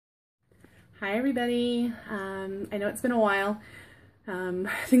Hi everybody. I know it's been a while.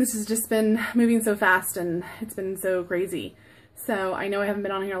 Things has just been moving so fast and it's been so crazy. So I know I haven't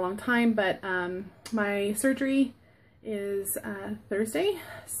been on here a long time, but my surgery is Thursday.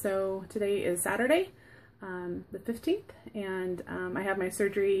 So today is Saturday, the 15th, and I have my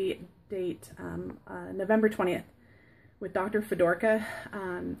surgery date November 20th with Dr. Fedorka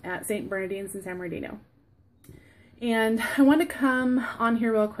at St. Bernardine's in San Bernardino. And I want to come on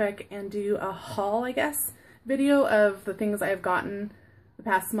here real quick and do a haul, I guess, video of the things I've gotten the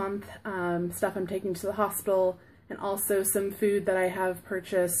past month, stuff I'm taking to the hospital, and also some food that I have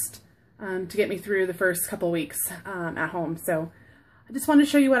purchased to get me through the first couple weeks at home. So I just wanted to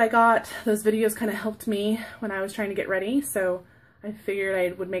show you what I got. Those videos kind of helped me when I was trying to get ready, so I figured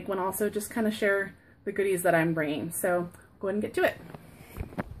I would make one also, just kind of share the goodies that I'm bringing. So go ahead and get to it.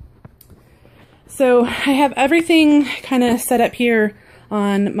 So I have everything kind of set up here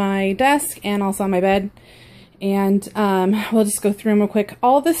on my desk and also on my bed, and we'll just go through them real quick.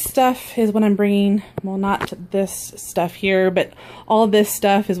 All this stuff is what I'm bringing, well, not this stuff here, but all this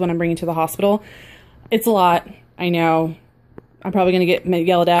stuff is what I'm bringing to the hospital. It's a lot, I know. I'm probably going to get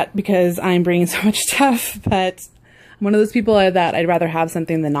yelled at because I'm bringing so much stuff, but I'm one of those people that I'd rather have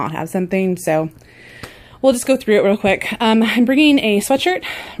something than not have something, so we'll just go through it real quick. I'm bringing a sweatshirt,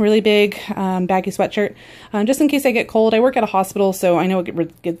 really big, baggy sweatshirt, just in case I get cold. I work at a hospital, so I know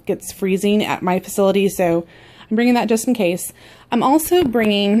it gets freezing at my facility, so I'm bringing that just in case. I'm also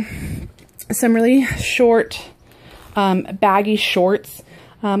bringing some really short, baggy shorts.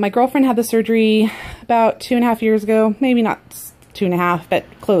 My girlfriend had the surgery about 2.5 years ago, maybe not 2.5, but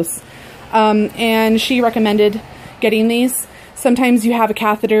close, and she recommended getting these. Sometimes you have a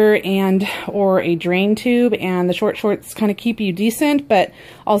catheter or a drain tube, and the short shorts kind of keep you decent, but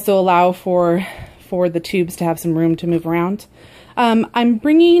also allow for the tubes to have some room to move around.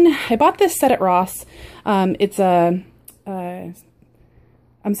 I bought this set at Ross. It's a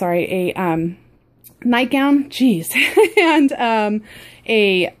nightgown, geez, and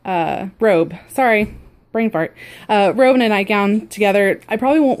a robe. Sorry, brain fart. Robe and a nightgown together. I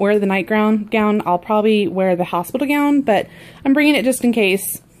probably won't wear the nightgown. I'll probably wear the hospital gown, but I'm bringing it just in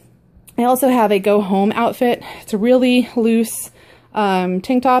case. I also have a go home outfit. It's a really loose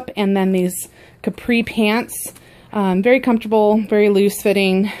tank top, and then these capri pants. Very comfortable, very loose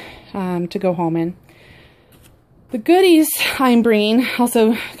fitting to go home in. The goodies I'm bringing,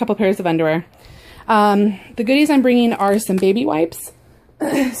 also a couple pairs of underwear. The goodies I'm bringing are some baby wipes.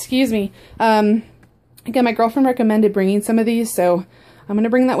 Excuse me. Again, my girlfriend recommended bringing some of these, so I'm going to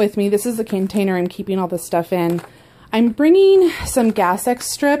bring that with me. This is the container I'm keeping all this stuff in. I'm bringing some Gas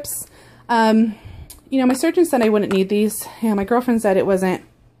X strips. You know, my surgeon said I wouldn't need these. Yeah, my girlfriend said it wasn't,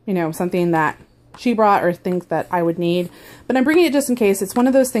 you know, something that she brought or things that I would need. But I'm bringing it just in case. It's one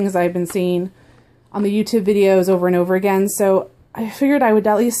of those things I've been seeing on the YouTube videos over and over again, so I figured I would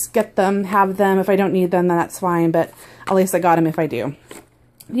at least get them, have them. If I don't need them, then that's fine, but at least I got them if I do.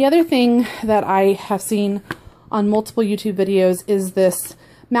 The other thing that I have seen on multiple YouTube videos is this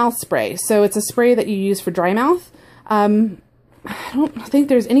mouth spray. So it's a spray that you use for dry mouth. I don't think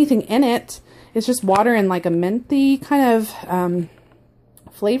there's anything in it. It's just water and like a minty kind of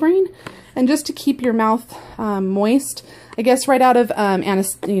flavoring, and just to keep your mouth moist. I guess right out of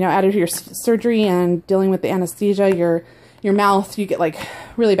out of your surgery and dealing with the anesthesia, your mouth, you get like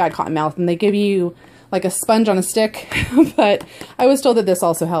really bad cotton mouth, and they give you like a sponge on a stick, but I was told that this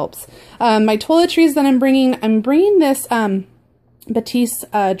also helps. My toiletries that I'm bringing this Batiste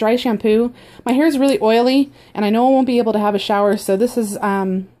dry shampoo. My hair is really oily, and I know I won't be able to have a shower, so this is,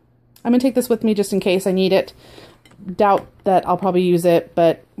 I'm gonna take this with me just in case I need it. Doubt that I'll probably use it,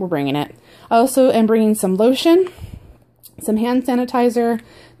 but we're bringing it. I also am bringing some lotion, some hand sanitizer,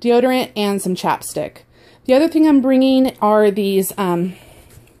 deodorant, and some chapstick. The other thing I'm bringing are these,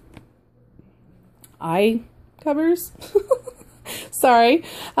 eye covers, sorry,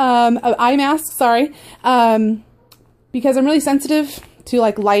 eye masks, sorry, because I'm really sensitive to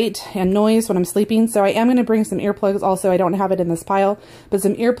like light and noise when I'm sleeping, so I am going to bring some earplugs also. I don't have it in this pile, but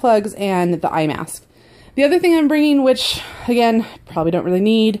some earplugs and the eye mask. The other thing I'm bringing, which again, probably don't really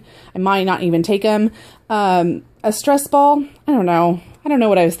need, I might not even take them, a stress ball. I don't know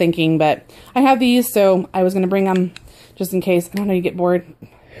what I was thinking, but I have these, so I was going to bring them just in case. I don't know, you get bored.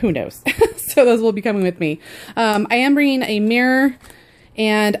 Who knows? So those will be coming with me. I am bringing a mirror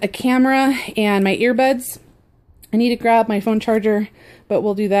and a camera and my earbuds. I need to grab my phone charger, but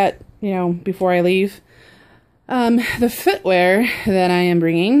we'll do that, you know, before I leave. The footwear that I am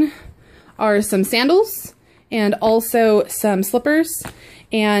bringing are some sandals and also some slippers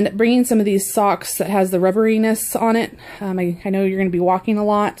and bringing some of these socks that has the rubberiness on it. I know you're going to be walking a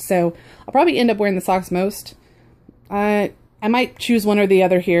lot, so I'll probably end up wearing the socks most. I might choose one or the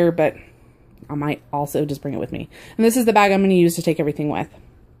other here, but I might also just bring it with me. And this is the bag I'm going to use to take everything with.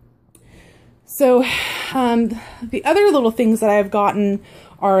 So the other little things that I've gotten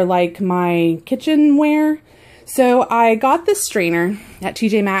are like my kitchenware. So I got this strainer at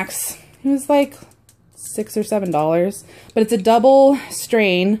TJ Maxx. It was like $6 or $7, but it's a double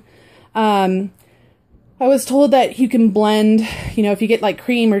strain. I was told that you can blend, you know, if you get like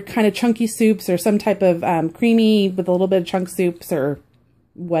cream or kind of chunky soups or some type of creamy with a little bit of chunk soups or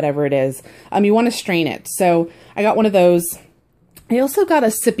whatever it is, you want to strain it. So I got one of those. I also got a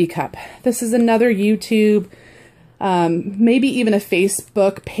sippy cup. This is another YouTube, maybe even a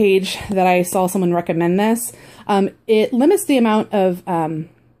Facebook page that I saw someone recommend this. It limits the amount of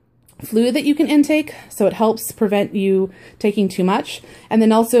fluid that you can intake, so it helps prevent you taking too much. And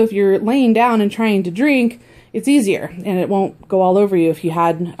then also if you're laying down and trying to drink, it's easier and it won't go all over you if you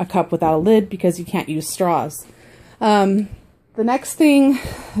had a cup without a lid because you can't use straws. The next thing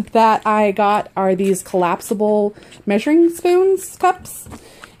that I got are these collapsible measuring spoons cups.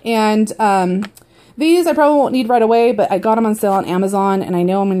 And these I probably won't need right away, but I got them on sale on Amazon, and I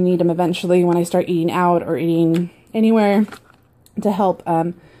know I'm going to need them eventually when I start eating out or eating anywhere to help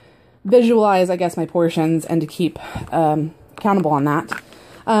visualize, I guess, my portions and to keep accountable on that.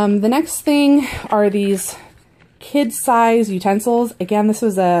 The next thing are these kid-size utensils. Again, this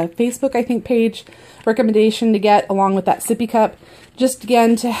was a Facebook, I think, page recommendation to get along with that sippy cup, just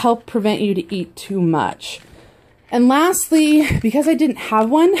again to help prevent you to eat too much. And lastly, because I didn't have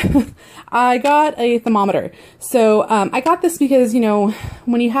one, I got a thermometer. So I got this because, you know,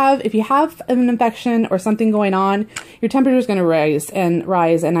 if you have an infection or something going on, your temperature is going to rise,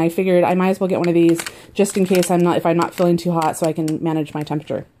 and I figured I might as well get one of these just in case if I'm not feeling too hot, so I can manage my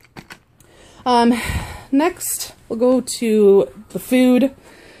temperature. Next, we'll go to the food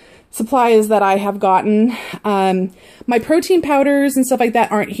supplies that I have gotten. My protein powders and stuff like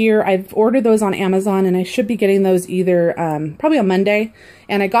that aren't here. I've ordered those on Amazon, and I should be getting those either probably on Monday.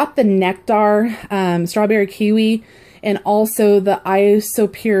 And I got the Nectar strawberry kiwi, and also the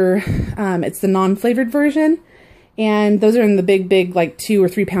Isopure. It's the non-flavored version, and those are in the big like 2 or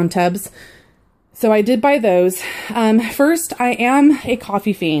 3 pound tubs. So I did buy those. First, I am a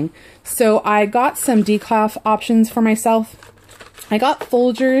coffee fiend, so I got some decaf options for myself. I got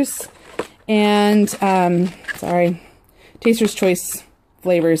Folgers and, Taster's Choice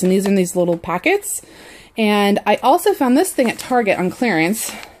flavors, and these are in these little packets. And I also found this thing at Target on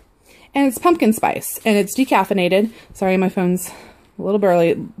clearance, and it's pumpkin spice, and it's decaffeinated. Sorry, my phone's a little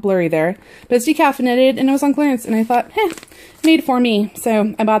blurry there, but it's decaffeinated, and it was on clearance, and I thought, made for me,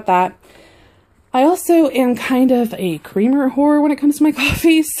 so I bought that. I also am kind of a creamer whore when it comes to my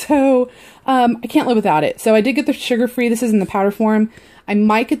coffee, so I can't live without it. So I did get the sugar-free. This is in the powder form. I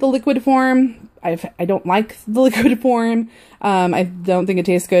might get the liquid form. I don't like the liquid form. I don't think it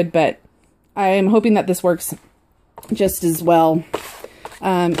tastes good, but I'm hoping that this works just as well.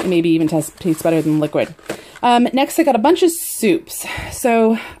 Maybe even tastes better than liquid. Next, I got a bunch of soups.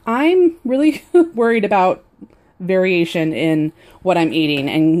 So I'm really worried about variation in what I'm eating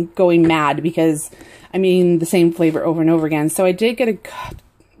and going mad because I'm eating the same flavor over and over again. So I did get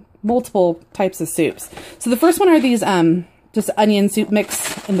multiple types of soups. So the first one are these just onion soup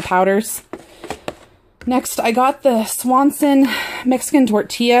mix in the powders. Next, I got the Swanson Mexican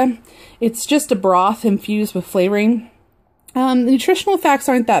tortilla. It's just a broth infused with flavoring. The nutritional facts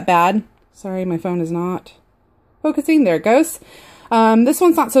aren't that bad. Sorry, my phone is not focusing. There it goes. This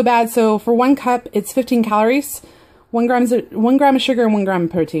one's not so bad. So for 1 cup, it's 15 calories, 1 gram of sugar, and 1 gram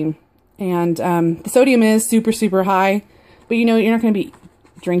of protein. And the sodium is super, super high, but you know, you're not going to be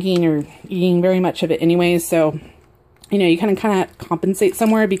drinking or eating very much of it anyways. So, you know, you kind of compensate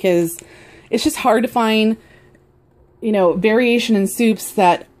somewhere because it's just hard to find, you know, variation in soups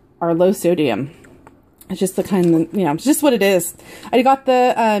that are low sodium. It's just the kind of, you know, it's just what it is. I got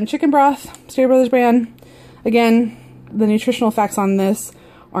the chicken broth, Stater Brothers brand. Again, the nutritional facts on this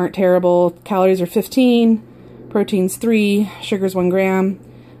aren't terrible. Calories are 15, protein's 3, sugar's 1 gram.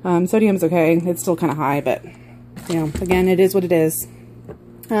 Sodium's okay. It's still kind of high, but, you know, again, it is what it is.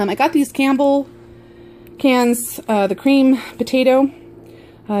 I got these Campbell cans, the cream potato.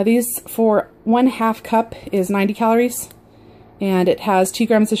 These for 1/2 cup is 90 calories, and it has 2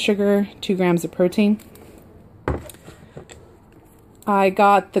 grams of sugar, 2 grams of protein. I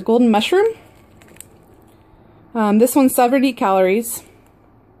got the golden mushroom. This one's 70 calories,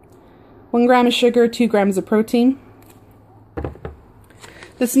 1 gram of sugar, 2 grams of protein.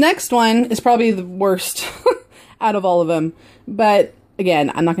 This next one is probably the worst out of all of them, but again,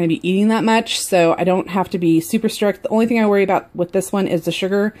 I'm not going to be eating that much, so I don't have to be super strict. The only thing I worry about with this one is the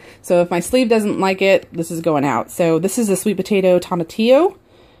sugar. So if my sleeve doesn't like it, this is going out. So this is a sweet potato tomatillo.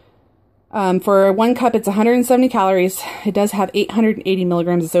 For 1 cup, it's 170 calories. It does have 880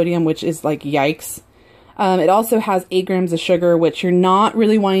 milligrams of sodium, which is like yikes. It also has 8 grams of sugar, which you're not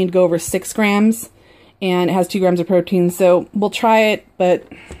really wanting to go over 6 grams. And it has 2 grams of protein. So we'll try it, but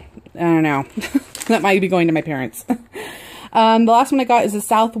I don't know. That might be going to my parents. The last one I got is a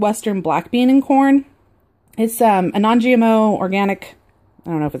Southwestern black bean and corn. It's a non-GMO organic. I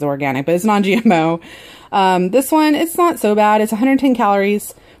don't know if it's organic, but it's non-GMO. This one, it's not so bad. It's 110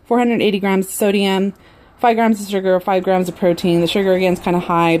 calories, 480 grams of sodium, 5 grams of sugar, 5 grams of protein. The sugar, again, is kind of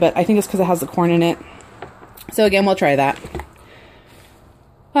high, but I think it's because it has the corn in it. So again, we'll try that.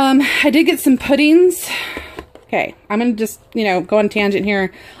 I did get some puddings. Okay, I'm going to just, go on a tangent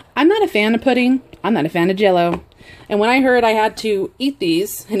here. I'm not a fan of pudding. I'm not a fan of Jell-O. And when I heard I had to eat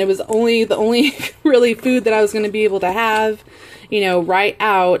these, and it was the only really food that I was going to be able to have, right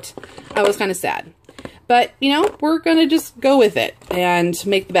out, I was kind of sad. But, we're going to just go with it and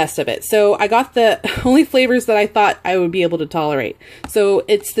make the best of it. So I got the only flavors that I thought I would be able to tolerate. So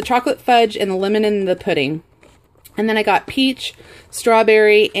it's the chocolate fudge and the lemon in the pudding. And then I got peach,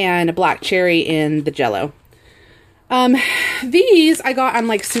 strawberry, and a black cherry in the Jell-O. These I got on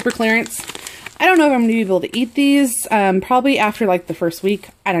like super clearance. I don't know if I'm going to be able to eat these, probably after like the first week.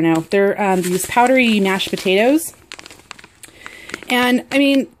 I don't know. They're these powdery mashed potatoes. And I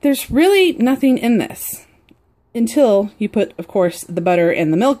mean, there's really nothing in this until you put, of course, the butter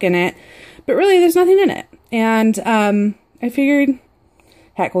and the milk in it. But really, there's nothing in it. And I figured,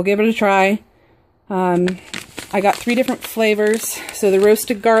 heck, we'll give it a try. I got 3 different flavors. So the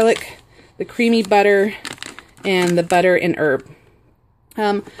roasted garlic, the creamy butter, and the butter and herb.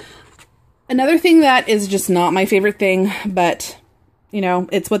 Another thing that is just not my favorite thing, but,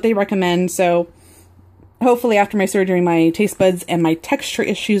 it's what they recommend. So hopefully after my surgery, my taste buds and my texture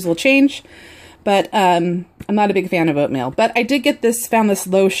issues will change. But I'm not a big fan of oatmeal. But I did found this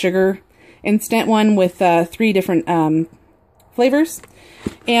low sugar instant one with 3 different flavors.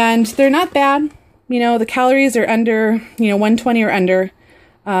 And they're not bad. The calories are under, 120 or under.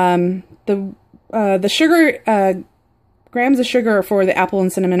 The sugar, grams of sugar for the apple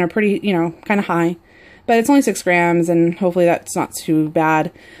and cinnamon are pretty, kind of high. But it's only 6 grams, and hopefully that's not too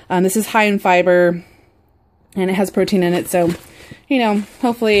bad. This is high in fiber, and it has protein in it. So,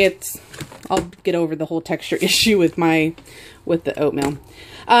 hopefully I'll get over the whole texture issue with the oatmeal.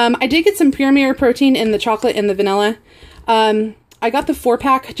 I did get some Premier protein in the chocolate and the vanilla. I got the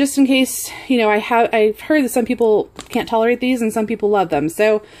 4-pack just in case, I've heard that some people can't tolerate these and some people love them.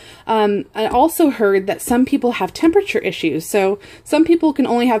 So, I also heard that some people have temperature issues. So some people can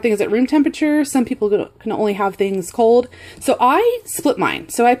only have things at room temperature. Some people can only have things cold. So I split mine.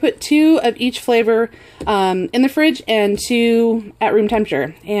 So I put 2 of each flavor, in the fridge and 2 at room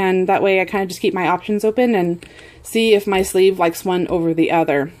temperature. And that way I kind of just keep my options open and see if my sleeve likes one over the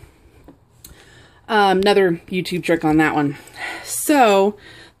other. Another YouTube trick on that one. So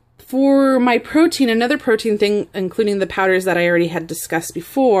for my protein, another protein thing, including the powders that I already had discussed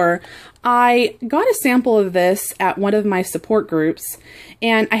before, I got a sample of this at one of my support groups,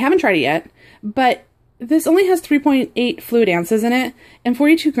 and I haven't tried it yet, but this only has 3.8 fluid ounces in it and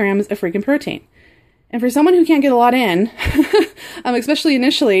 42 grams of freaking protein. And for someone who can't get a lot in, especially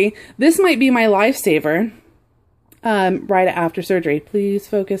initially, this might be my lifesaver right after surgery. Please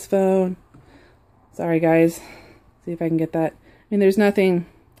focus, phone. Sorry, guys. See if I can get that. I mean, there's nothing.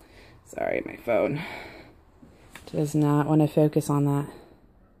 Sorry, my phone does not want to focus on that.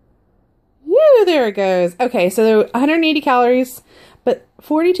 Woo, there it goes. Okay, so there are 180 calories, but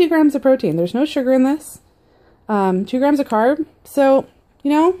 42 grams of protein. There's no sugar in this. 2 grams of carb. So,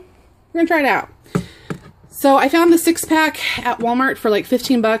 we're going to try it out. So I found the 6-pack at Walmart for like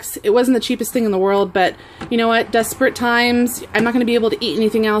 15 bucks. It wasn't the cheapest thing in the world, but you know what? Desperate times. I'm not going to be able to eat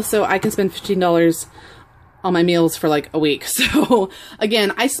anything else, so I can spend $15 on my meals for like a week. So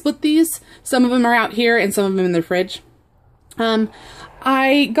again, I split these. Some of them are out here and some of them in the fridge.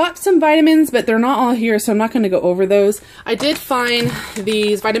 I got some vitamins, but they're not all here, so I'm not going to go over those. I did find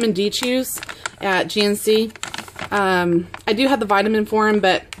these vitamin D chews at GNC. I do have the vitamin for them,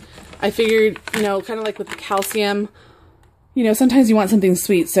 but I figured, kind of like with the calcium, sometimes you want something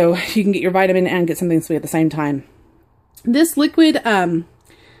sweet, so you can get your vitamin and get something sweet at the same time. This liquid,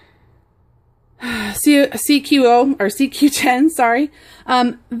 CQO, or CQ10, sorry,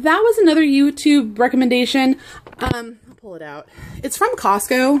 that was another YouTube recommendation. I'll pull it out. It's from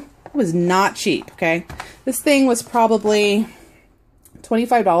Costco. It was not cheap, okay? This thing was probably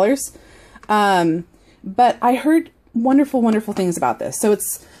 $25. But I heard wonderful, wonderful things about this. So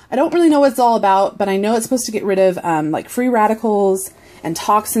I don't really know what it's all about, but I know it's supposed to get rid of like free radicals and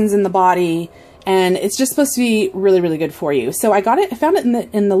toxins in the body, and it's just supposed to be really, really good for you. So I found it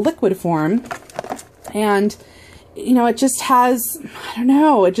in the liquid form, and you know, it just has, I don't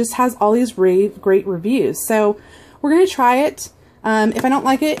know, it just has all these great reviews. So we're gonna try it. If I don't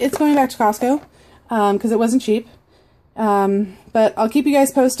like it, it's going back to Costco because it wasn't cheap. But I'll keep you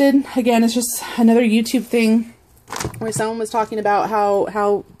guys posted. Again, it's just another YouTube thing where someone was talking about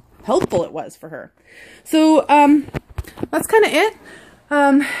how helpful it was for her. So that's kind of it.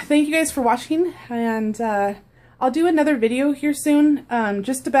 Thank you guys for watching, and I'll do another video here soon,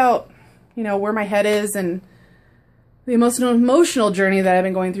 just about, you know, where my head is and the emotional journey that I've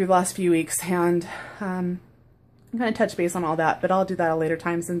been going through the last few weeks, and kind of touch base on all that, but I'll do that at a later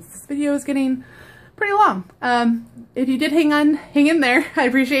time since this video is getting pretty long. If you did hang in there, I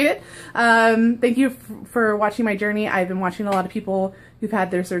appreciate it. Thank you for watching my journey. I've been watching a lot of people who've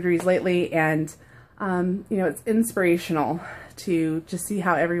had their surgeries lately, and you know, it's inspirational to just see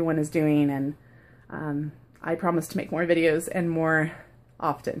how everyone is doing, and I promise to make more videos and more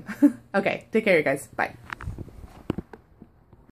often. Okay, take care, you guys. Bye.